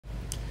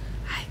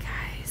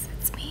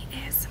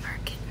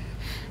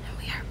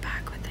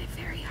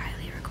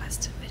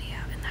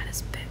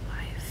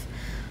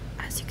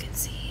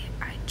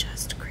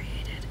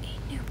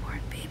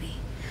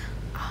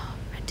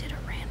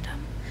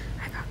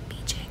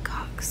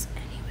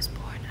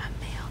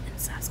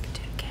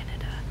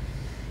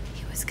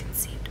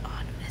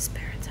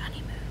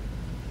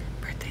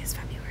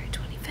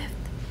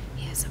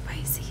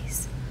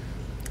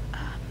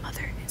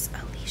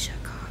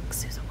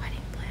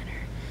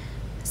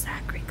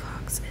Zachary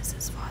Cox is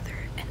his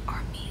father, an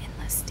Army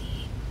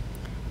enlistee,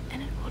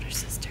 and an older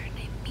sister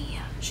named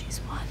Mia, she's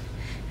 1,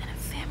 and a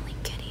family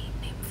kitty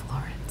named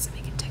Florence.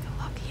 We can take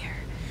a look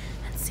here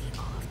and see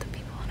all of the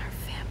people in our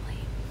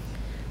family.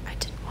 I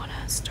didn't want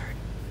to start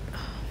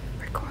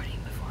recording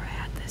before I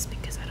had this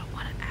because I don't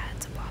want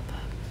ads to pop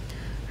up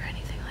or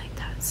anything like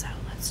that, so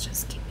let's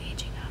just keep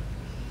aging up.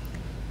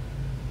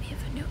 We have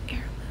a new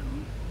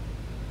heirloom.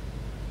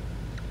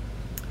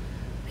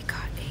 We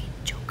got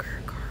a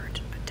Joker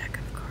card, a deck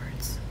of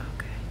cards.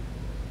 Okay.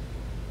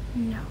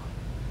 No.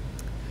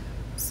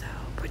 So,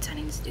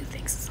 pretending to do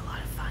things is a lot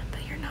of fun,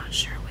 but you're not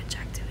sure which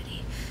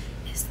activity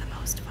is the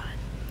most fun.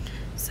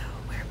 So,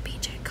 we're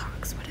BJ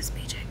Cox. What is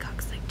BJ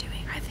Cox like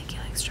doing? I think he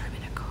likes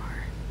driving a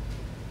car.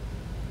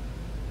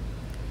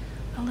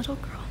 A little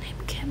girl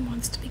named Kim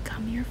wants to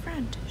become your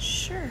friend.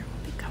 Sure,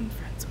 we'll become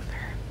friends with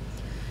her.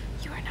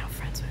 You are now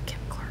friends with Kim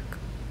Clark.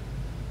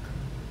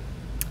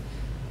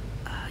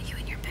 You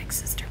and your big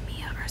sister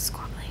Mia are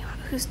squabbling about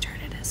whose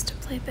turn it is to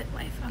play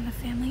Bitlife on the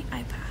family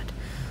iPad.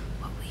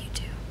 What will you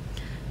do?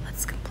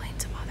 Let's complain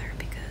to Mother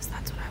because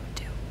that's what I would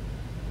do.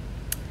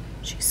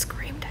 She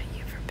screamed at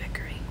you for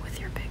bickering with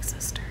your big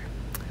sister.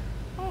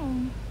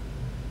 Oh.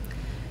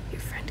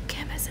 Your friend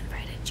Kim has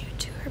invited you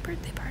to her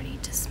birthday party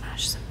to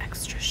smash some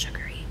extra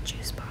sugary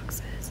juice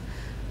boxes.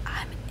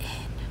 I'm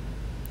in.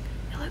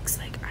 It looks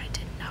like I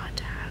did not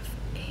have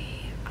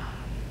a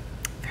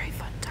very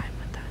fun time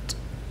with that.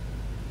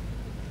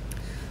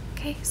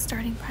 Okay,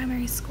 starting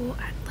primary school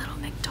at Little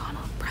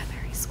McDonald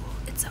Primary School.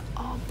 It's an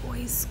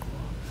all-boys school.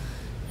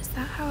 Is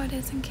that how it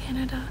is in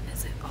Canada?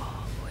 Is it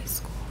all-boys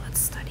school? Let's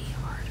study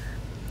harder.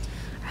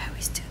 I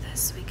always do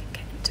this so we can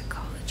get into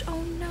college.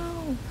 Oh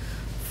no!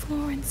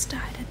 Florence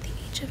died at the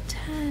age of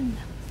 10.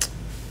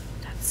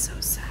 That's so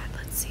sad.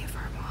 Let's see if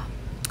our mom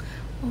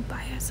will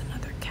buy us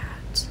another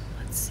cat.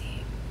 Let's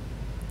see.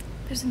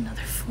 There's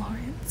another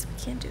Florence. We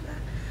can't do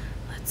that.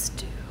 Let's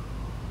do...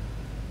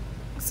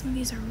 Some of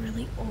these are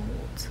really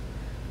old.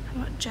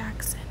 How about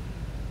Jackson?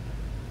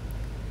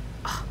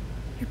 Oh,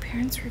 your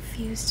parents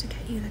refused to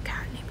get you the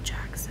cat named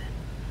Jackson.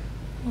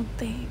 Well,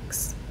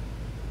 thanks.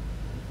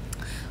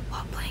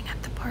 While playing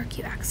at the park,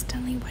 you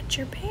accidentally wet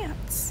your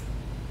pants.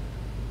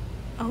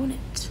 Own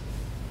it.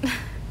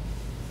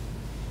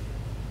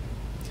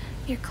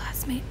 Your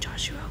classmate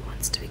Joshua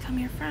wants to become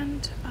your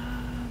friend.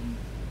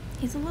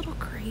 He's a little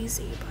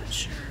crazy, but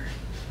sure.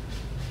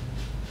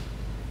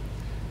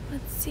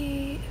 Let's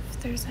see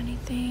if there's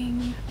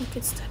anything we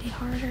could study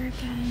harder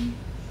again.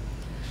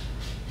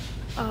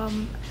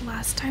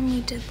 Last time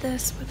we did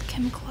this with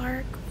Kim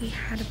Clark, we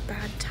had a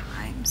bad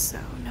time, so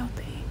no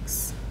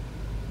thanks.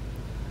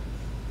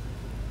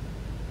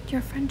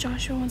 Your friend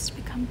Joshua wants to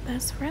become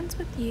best friends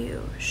with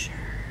you. Sure.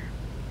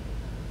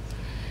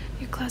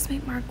 Your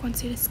classmate Mark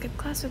wants you to skip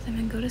class with him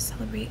and go to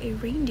celebrate a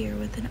reindeer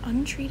with an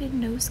untreated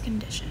nose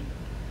condition.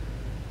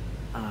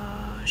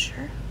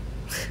 Sure.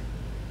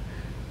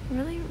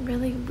 Really,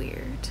 really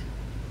weird.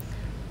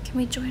 Can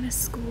we join a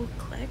school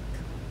clique?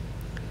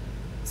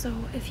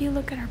 So if you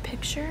look at our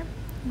picture,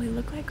 we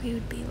look like we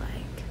would be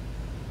like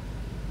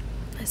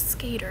a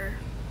skater.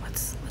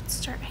 Let's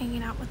start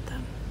hanging out with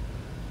them.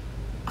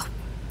 Oh,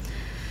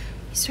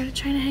 you started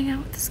trying to hang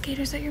out with the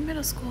skaters at your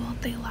middle school.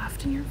 They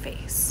laughed in your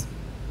face.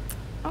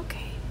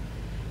 Okay,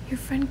 your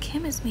friend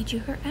Kim has made you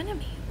her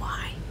enemy.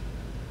 Why?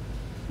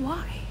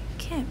 Why,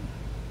 Kim?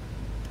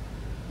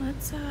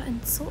 Let's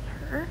insult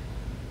her.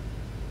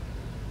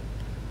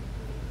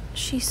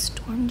 She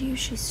stormed you.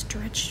 She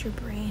stretched your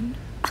brain.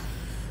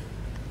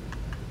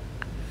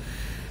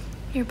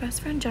 Your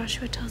best friend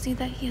Joshua tells you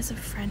that he has a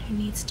friend who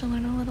needs to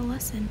learn a little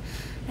lesson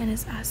and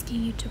is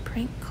asking you to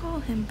prank call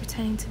him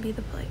pretending to be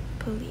the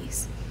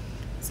police.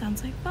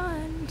 Sounds like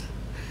fun.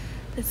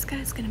 This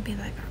guy's gonna be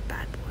like our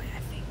bad boy, I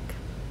think.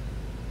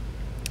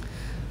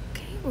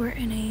 Okay, we're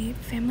in a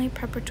family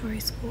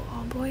preparatory school,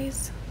 all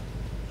boys.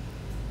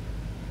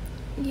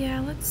 Yeah,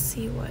 let's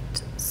see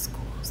what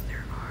schools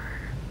there are.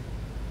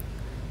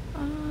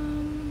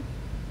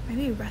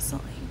 Maybe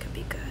wrestling could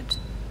be good.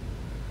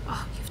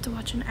 Oh, you have to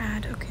watch an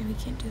ad. Okay, we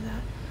can't do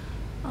that.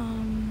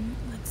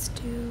 Let's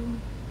do...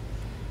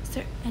 Is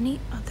there any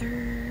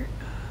other...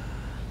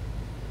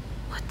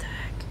 what the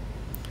heck?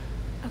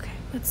 Okay,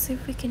 let's see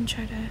if we can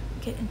try to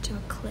get into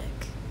a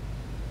clique.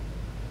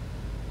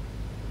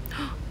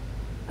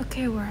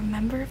 Okay, we're a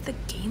member of the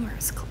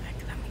Gamers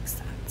Clique. That makes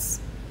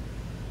sense.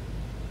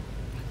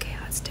 Okay,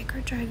 let's take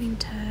our driving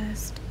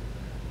test.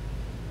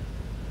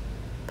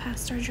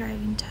 Passed our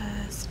driving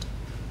test.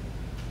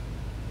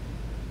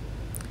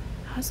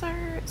 How's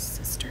our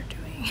sister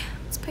doing?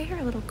 Let's pay her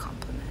a little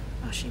compliment.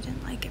 Oh, she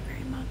didn't like it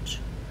very much.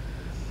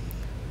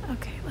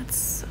 Okay,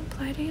 let's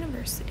apply to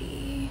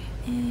university.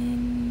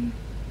 In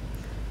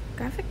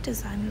graphic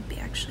design would be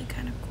actually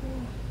kind of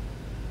cool.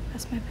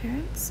 Ask my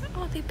parents.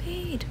 Oh, they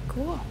paid.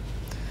 Cool.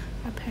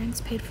 Our parents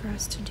paid for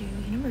us to do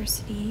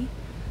university.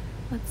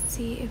 Let's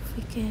see if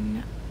we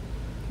can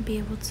be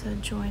able to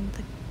join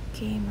the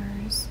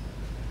gamers.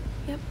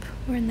 Yep,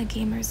 we're in the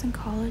gamers in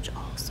college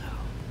also.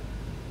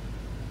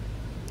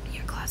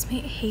 Your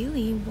classmate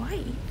Haley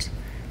White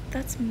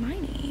that's my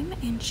name,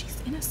 and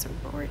she's in a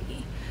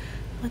sorority.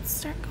 Let's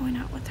start going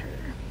out with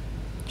her.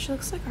 She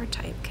looks like our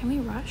type. Can we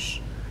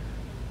rush?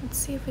 Let's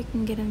see if we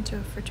can get into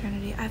a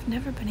fraternity. I've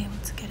never been able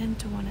to get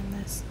into one in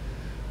this.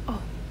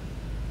 Oh,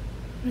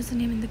 what is the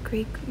name in the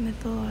Greek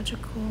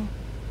mythological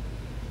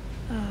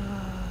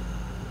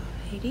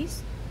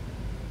Hades?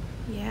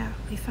 Yeah,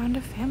 we found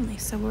a family,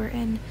 so we're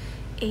in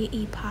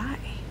AE Pi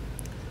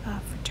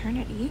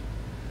fraternity.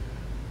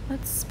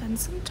 Let's spend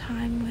some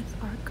time with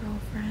our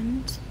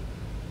girlfriend.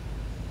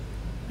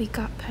 We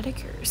got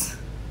pedicures.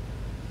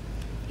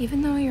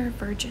 Even though you're a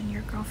virgin,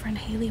 your girlfriend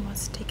Haley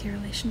wants to take your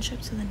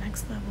relationship to the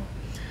next level.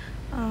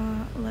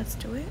 Let's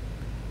do it.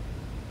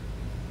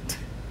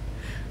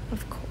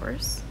 Of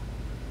course.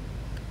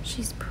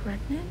 She's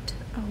pregnant?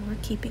 Oh, we're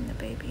keeping the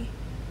baby.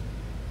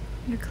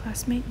 Your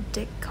classmate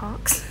Dick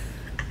Cox.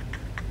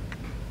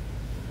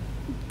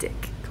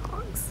 Dick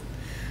Cox.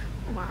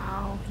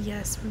 Wow,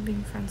 yes, we're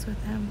being friends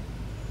with him.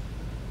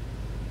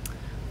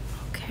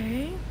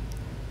 Okay,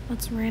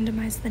 let's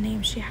randomize the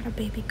name. She had a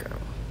baby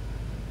girl.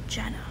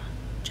 Jenna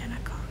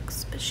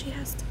Cox, but she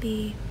has to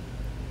be,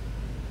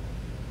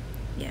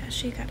 yeah,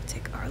 she gotta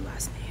take our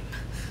last name.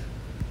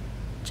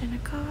 Jenna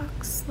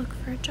Cox, look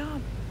for a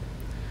job.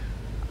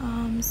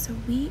 So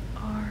we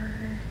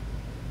are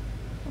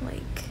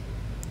like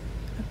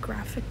a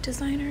graphic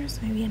designer,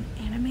 so maybe an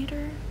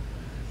animator.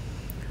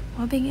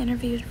 While being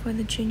interviewed for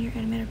the junior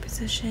animator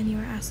position, you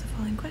were asked the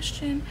following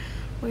question: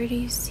 where do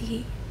you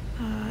see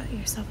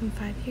yourself in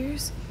 5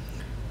 years?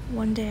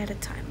 One day at a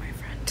time, my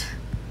friend.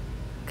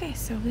 Okay,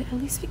 so at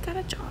least we got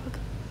a job.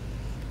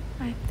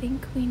 I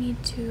think we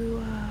need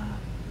to,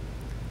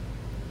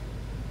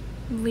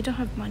 we don't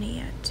have money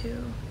yet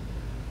to,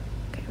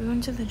 okay, we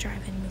went to the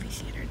drive-in movie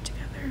theater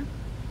together.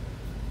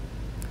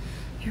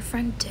 Your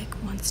friend Dick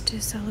wants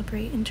to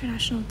celebrate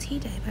International Tea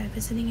Day by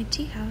visiting a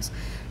tea house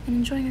and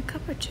enjoying a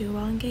cup or two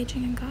while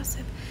engaging in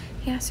gossip.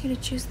 He asks you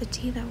to choose the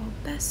tea that will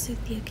best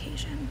suit the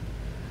occasion.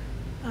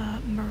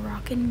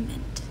 Moroccan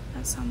mint.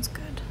 That sounds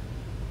good.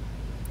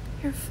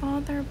 Your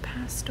father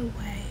passed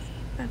away.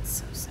 That's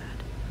so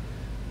sad.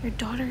 Your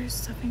daughter is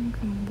suffering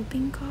from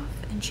whooping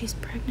cough and she's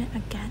pregnant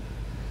again.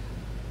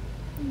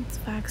 Let's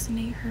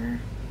vaccinate her.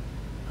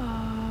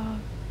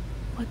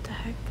 What the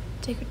heck?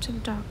 Take her to the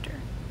doctor.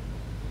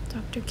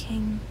 Dr.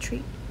 King,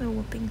 treat the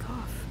whooping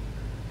cough.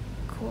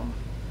 Cool.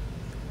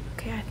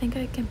 Okay, I think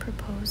I can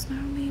propose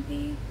now,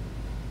 maybe?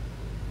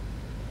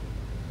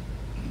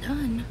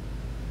 None.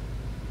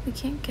 We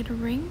can't get a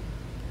ring?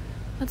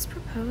 Let's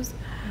propose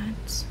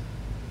at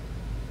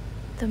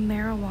the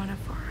marijuana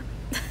farm.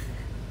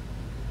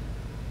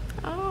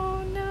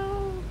 Oh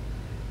no.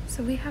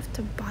 So we have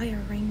to buy a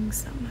ring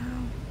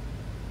somehow.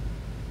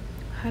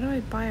 How do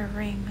I buy a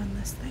ring on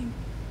this thing?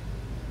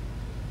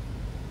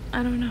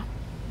 I don't know.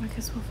 I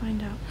guess we'll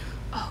find out.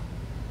 Oh.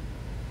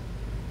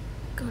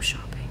 Go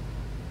shopping.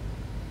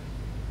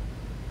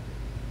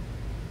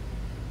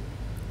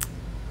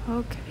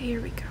 Okay,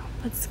 here we go.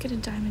 Let's get a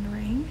diamond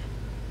ring.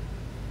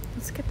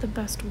 Let's get the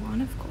best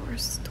one, of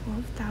course.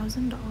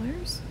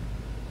 $12,000.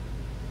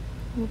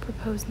 We'll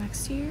propose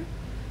next year.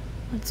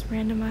 Let's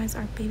randomize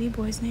our baby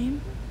boy's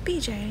name.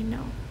 BJ,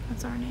 no,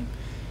 that's our name.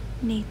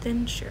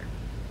 Nathan, sure.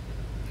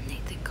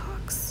 Nathan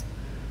Cox.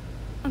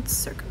 Let's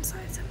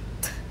circumcise him.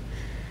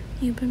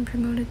 You've been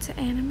promoted to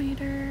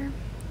animator.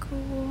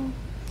 Cool.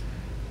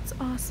 It's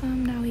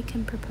awesome. Now we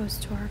can propose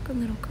to our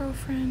little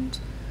girlfriend.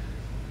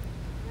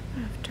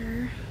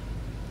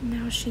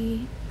 Now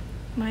she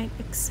might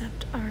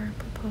accept our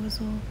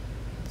proposal.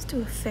 Let's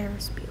do a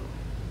Ferris wheel.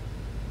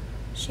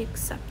 She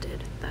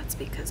accepted. That's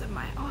because of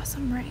my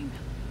awesome ring.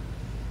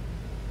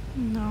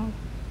 No.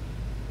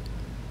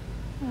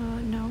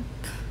 No.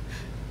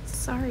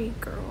 Sorry,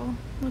 girl.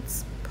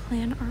 Let's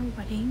plan our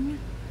wedding.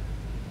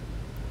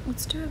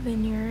 Let's do a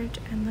vineyard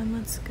and then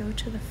let's go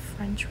to the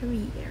French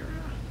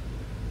Riviera.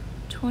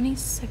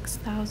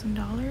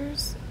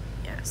 $26,000?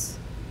 Yes.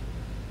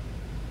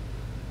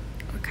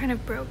 We're kind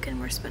of broken.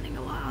 We're spending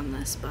a lot on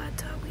this,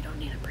 but we don't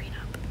need a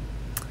prenup.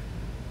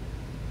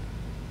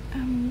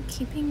 I'm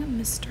keeping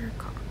Mr.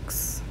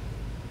 Cox.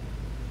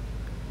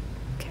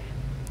 Okay.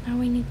 Now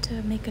we need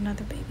to make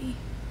another baby.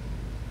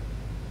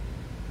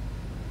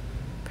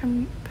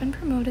 Been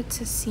promoted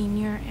to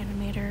senior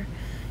animator.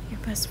 Your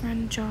best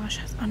friend Josh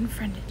has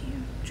unfriended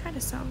you. Try to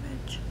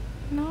salvage.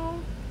 No.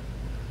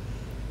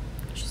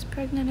 She's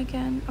pregnant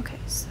again. Okay,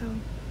 so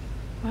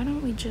why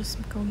don't we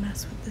just go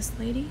mess with this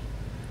lady?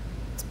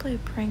 Let's play a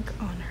prank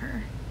on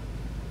her.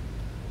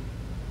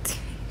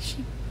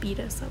 She beat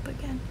us up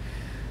again.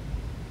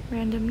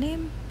 Random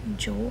name,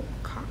 Joel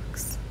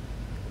Cox.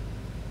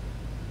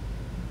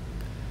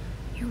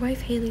 Your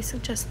wife Haley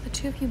suggests the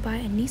two of you buy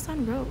a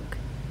Nissan Rogue.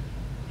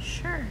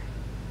 Sure.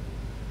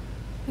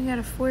 We got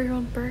a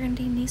 4-year-old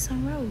burgundy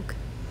Nissan Rogue.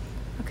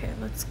 Okay,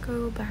 let's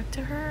go back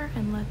to her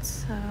and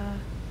let's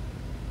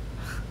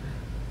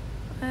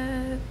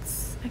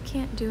I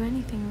can't do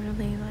anything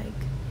really, like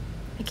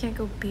I can't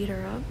go beat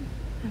her up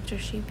after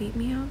she beat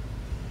me up.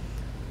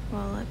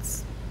 Well,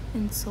 let's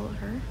insult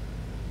her.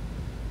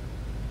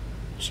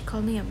 She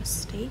called me a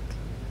mistake.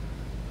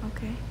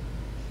 okay.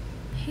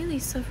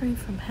 Haley's suffering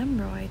from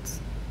hemorrhoids.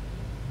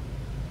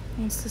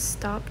 Wants to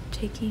stop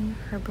taking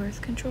her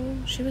birth control.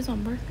 She was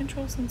on birth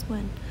control since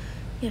when?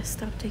 Yes,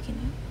 stop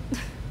taking it.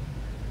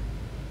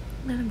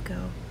 Let him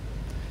go.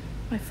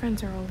 My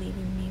friends are all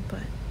leaving me,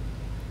 but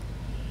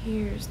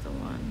here's the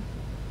one.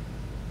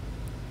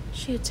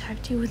 She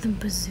attacked you with a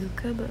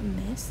bazooka but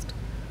missed?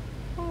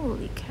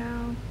 Holy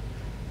cow.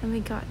 And we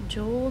got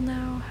Joel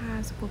now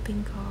has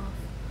whooping cough.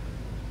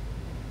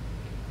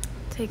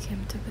 Take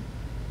him to the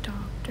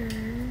doctor.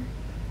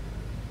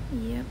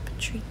 Yep,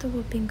 treat the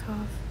whooping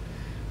cough.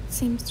 It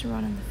seems to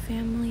run in the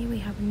family. We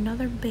have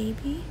another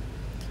baby.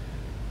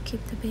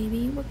 Keep the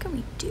baby. What can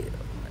we do?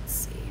 Let's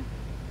see.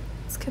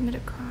 Let's commit a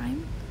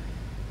crime.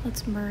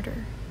 Let's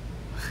murder.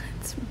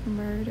 Let's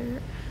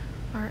murder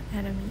our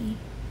enemy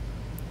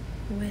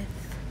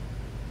with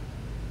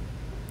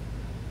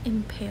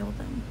impale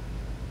them.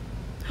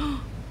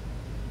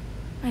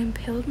 I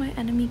impaled my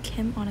enemy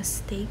Kim on a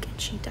stake and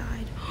she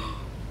died.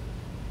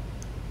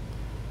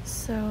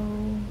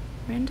 So,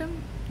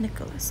 random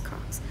Nicholas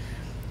Cox.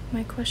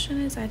 My question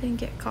is, I didn't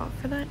get caught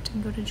for that.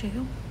 Didn't go to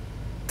jail.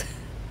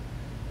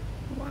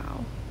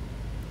 Wow.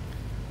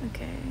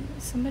 Okay,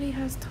 somebody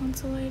has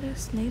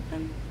tonsillitis.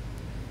 Nathan?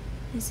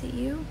 Is it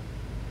you?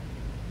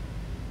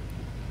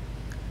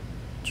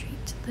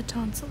 Treat the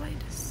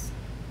tonsillitis.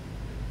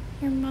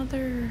 Your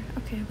mother.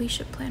 Okay, we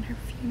should plan her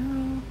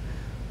funeral.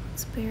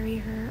 Let's bury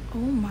her. Oh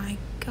my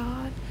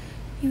god.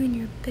 You and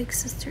your big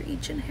sister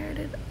each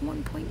inherited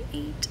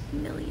 $1.8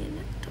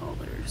 million.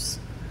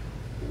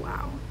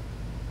 Wow.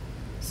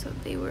 So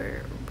they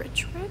were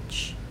rich.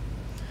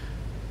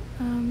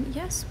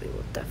 Yes, we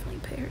will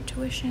definitely pay her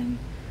tuition.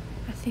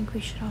 I think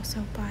we should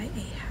also buy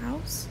a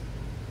house.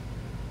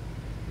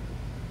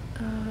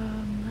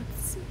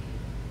 Let's see.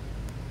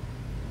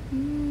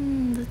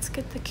 Let's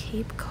get the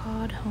Cape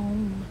Cod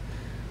home.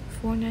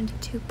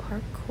 492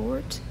 Park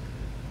Court.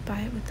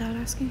 Buy it without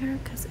asking her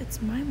because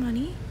it's my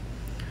money.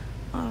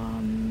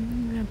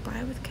 I'm gonna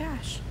buy it with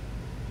cash.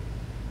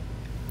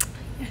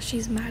 Yeah,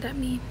 she's mad at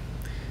me.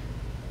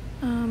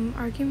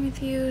 Arguing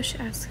with you. She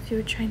asked if you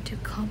were trying to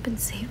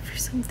compensate for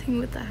something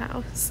with the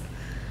house.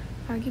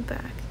 Argue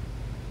back.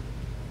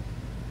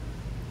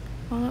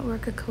 While at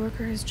work, a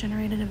coworker has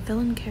generated a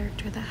villain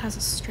character that has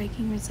a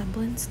striking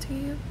resemblance to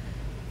you.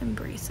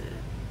 Embrace it.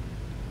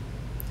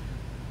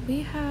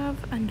 We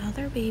have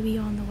another baby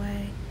on the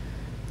way.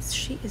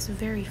 She is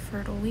very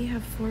fertile. We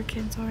have 4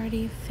 kids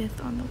already,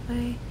 5th on the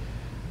way.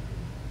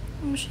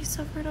 Oh, she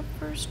suffered a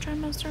first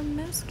trimester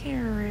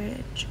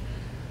miscarriage.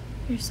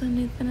 Your son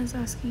Nathan is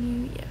asking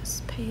you,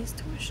 yes, pay his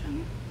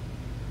tuition.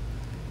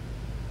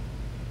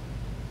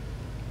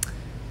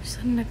 Your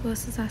son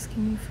Nicholas is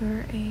asking you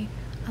for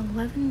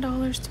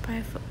 $11 to buy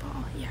a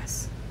football.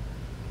 Yes.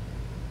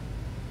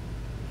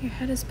 Your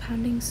head is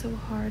pounding so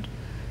hard,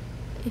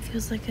 it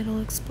feels like it'll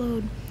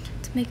explode.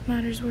 To make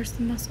matters worse,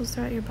 the muscles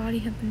throughout your body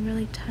have been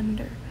really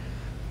tender.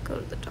 Go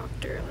to the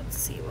doctor. Let's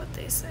see what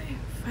they say.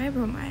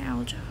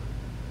 Fibromyalgia.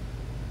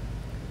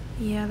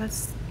 Yeah,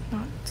 that's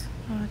not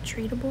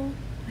treatable.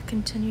 I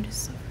continue to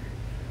suffer.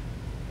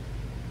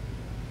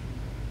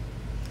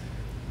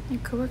 Your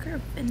coworker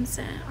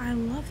Vincent, I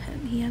love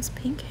him. He has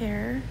pink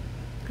hair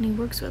and he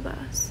works with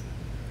us.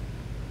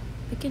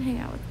 We can hang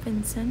out with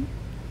Vincent.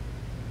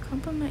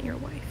 Compliment your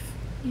wife,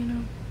 you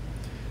know.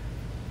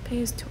 Pay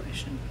his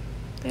tuition.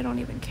 They don't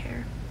even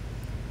care.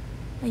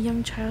 A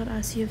young child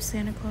asks you if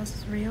Santa Claus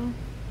is real.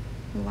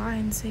 Lie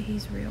and say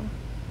he's real.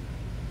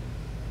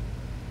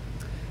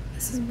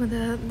 This is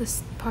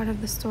this part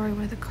of the story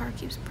where the car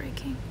keeps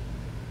breaking.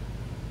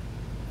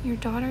 Your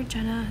daughter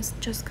Jenna has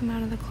just come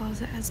out of the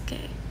closet as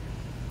gay.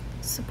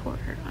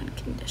 Support her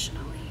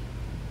unconditionally.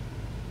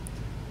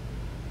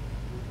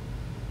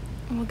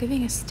 While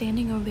giving a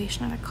standing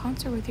ovation at a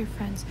concert with your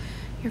friends,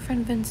 your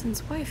friend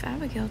Vincent's wife,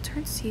 Abigail,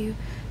 turns to you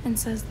and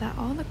says that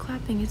all the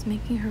clapping is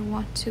making her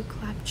want to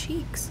clap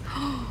cheeks.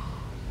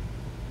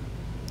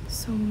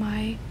 So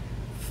my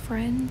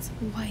friend's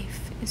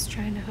wife is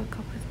trying to hook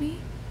up with me?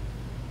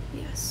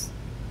 Yes.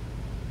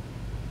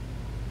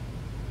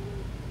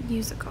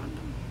 Use a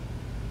condom.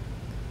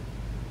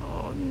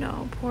 Oh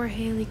no, poor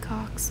Haley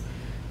Cox.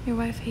 Your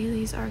wife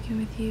Haley is arguing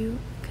with you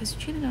because you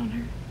cheated on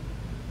her.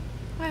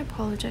 I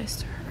apologize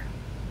to her.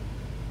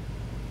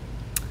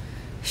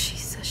 She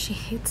says she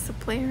hates the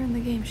player in the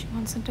game. She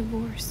wants a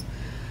divorce.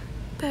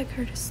 Beg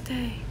her to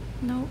stay.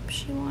 Nope,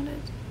 she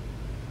wanted.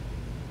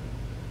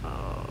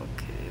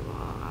 Okay,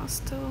 well, I'll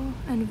still...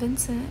 And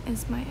Vincent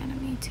is my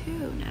enemy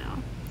too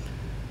now.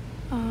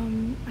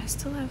 I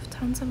still have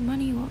tons of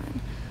money,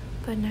 woman.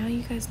 But now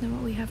you guys know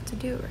what we have to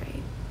do,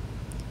 right?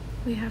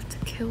 We have to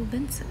kill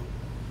Vincent.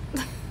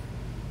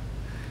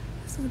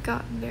 This has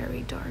got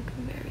very dark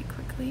very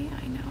quickly,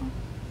 I know.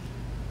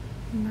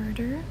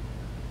 Murder.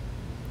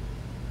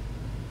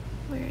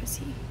 Where is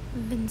he?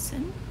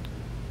 Vincent.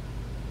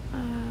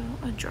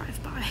 A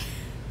drive-by.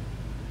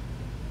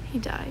 He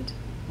died.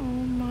 Oh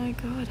my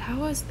god,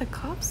 how is the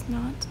cops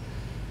not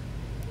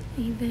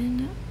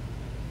even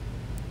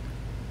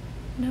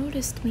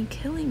noticed me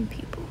killing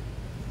people?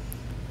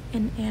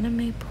 An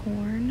anime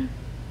porn?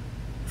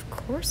 Of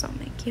course I'll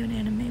make you an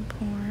anime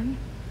porn.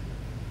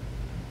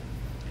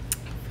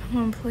 An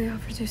employee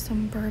offers you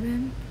some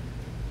bourbon?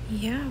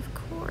 Yeah, of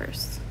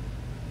course.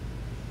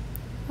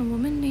 A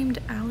woman named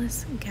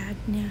Alice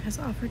Gagna has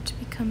offered to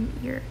become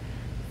your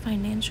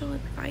financial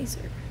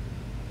advisor.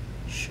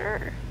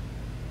 Sure.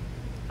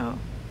 Oh.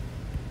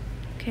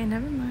 Okay,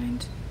 never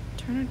mind.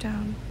 Turn her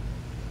down.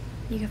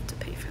 You have to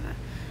pay for that.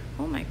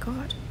 Oh my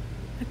god.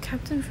 A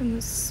captain from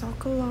the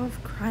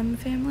Sokolov crime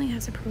family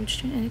has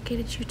approached you and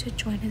indicated you to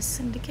join his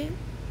syndicate.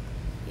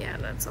 Yeah,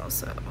 that's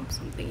also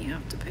something you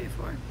have to pay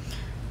for.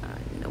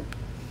 Nope.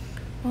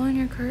 While in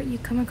your cart, you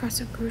come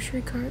across a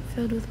grocery cart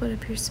filled with what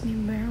appears to be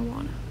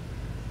marijuana.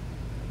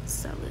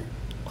 Sell it.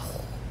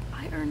 Oh,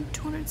 I earned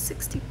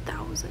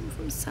 $260,000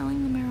 from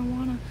selling the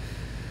marijuana.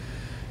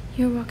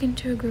 You walk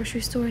into a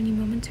grocery store and you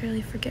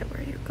momentarily forget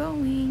where you're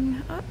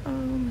going.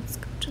 Uh-oh, let's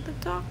go to the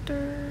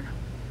doctor.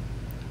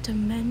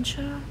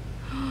 Dementia?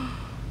 I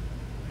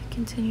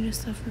continue to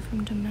suffer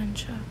from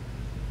dementia.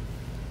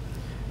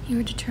 You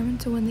are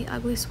determined to win the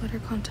ugly sweater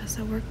contest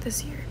at work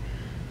this year.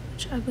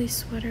 Which ugly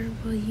sweater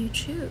will you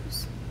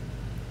choose?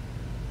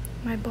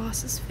 My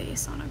boss's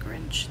face on a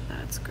Grinch.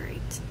 That's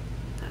great.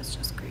 That's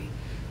just great.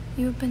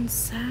 You have been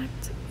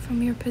sacked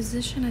from your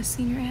position as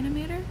senior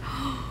animator?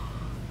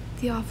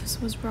 The office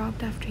was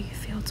robbed after you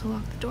failed to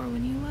lock the door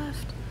when you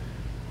left.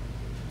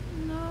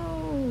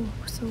 No.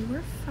 So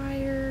we're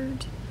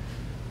fired.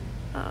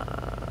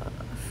 A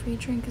free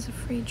drink is a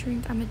free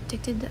drink. I'm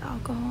addicted to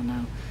alcohol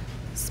now.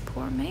 This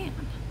poor man.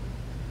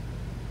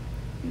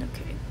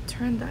 Okay,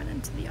 turn that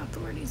into the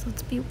authorities.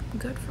 Let's be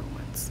good for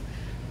once.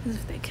 Because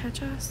if they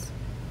catch us...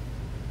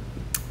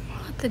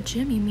 While at the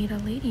gym, you meet a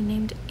lady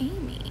named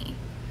Amy.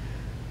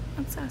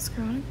 Let's ask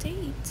her on a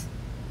date.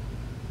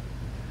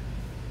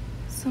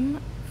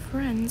 Some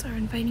friends are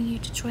inviting you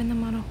to join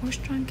them on a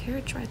horse-drawn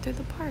carriage ride through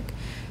the park.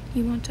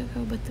 You want to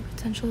go, but the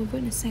potential of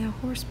witnessing a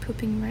horse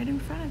pooping right in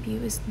front of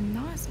you is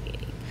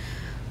nauseating.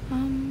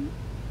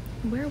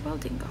 Wear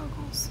welding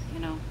goggles, you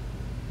know.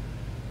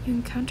 You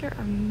encounter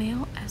a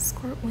male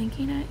escort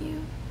winking at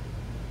you.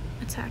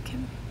 Attack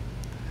him.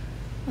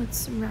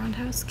 Let's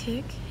roundhouse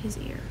kick his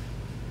ear.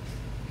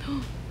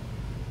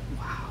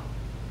 Wow.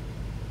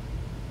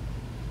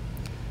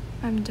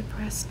 I'm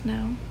depressed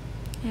now,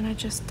 and I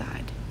just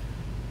died.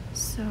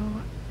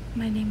 So,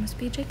 my name was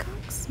BJ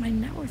Cox. My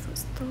net worth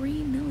was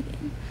 $3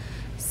 million.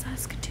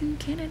 Saskatoon,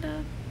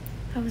 Canada.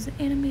 I was an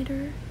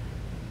animator.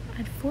 I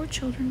had 4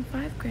 children,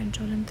 5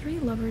 grandchildren, 3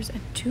 lovers,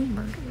 and 2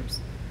 murderers.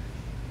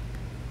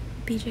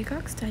 BJ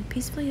Cox died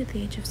peacefully at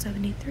the age of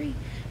 73.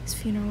 His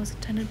funeral was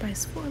attended by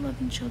his 4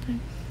 loving children,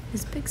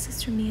 his big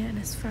sister Mia, and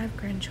his 5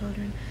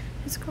 grandchildren.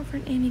 His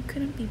girlfriend Amy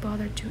couldn't be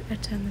bothered to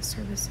attend the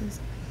services.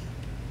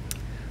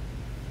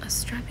 A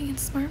strapping and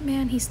smart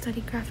man, he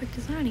studied graphic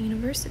design at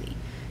university.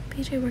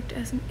 BJ worked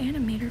as an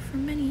animator for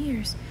many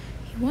years.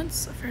 He once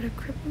suffered a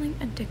crippling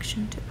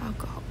addiction to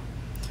alcohol.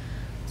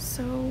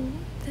 So,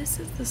 this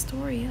is the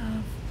story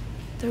of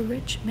the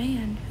rich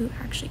man who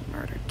actually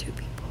murdered 2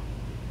 people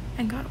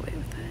and got away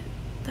with it.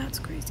 That's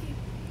crazy.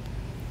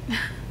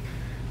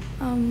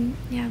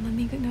 Yeah, let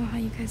me know how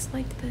you guys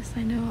liked this.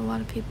 I know a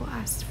lot of people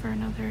asked for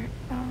another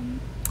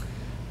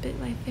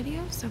Bitlife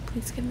video, so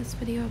please give this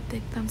video a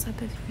big thumbs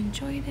up if you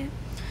enjoyed it.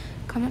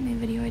 Comment my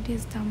video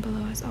ideas down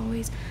below. As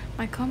always,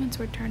 my comments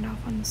were turned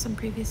off on some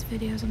previous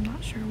videos. I'm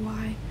not sure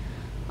why.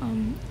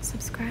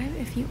 Subscribe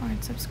if you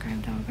aren't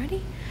subscribed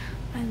already.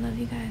 I love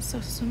you guys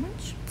so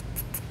much.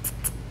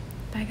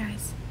 Bye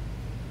guys.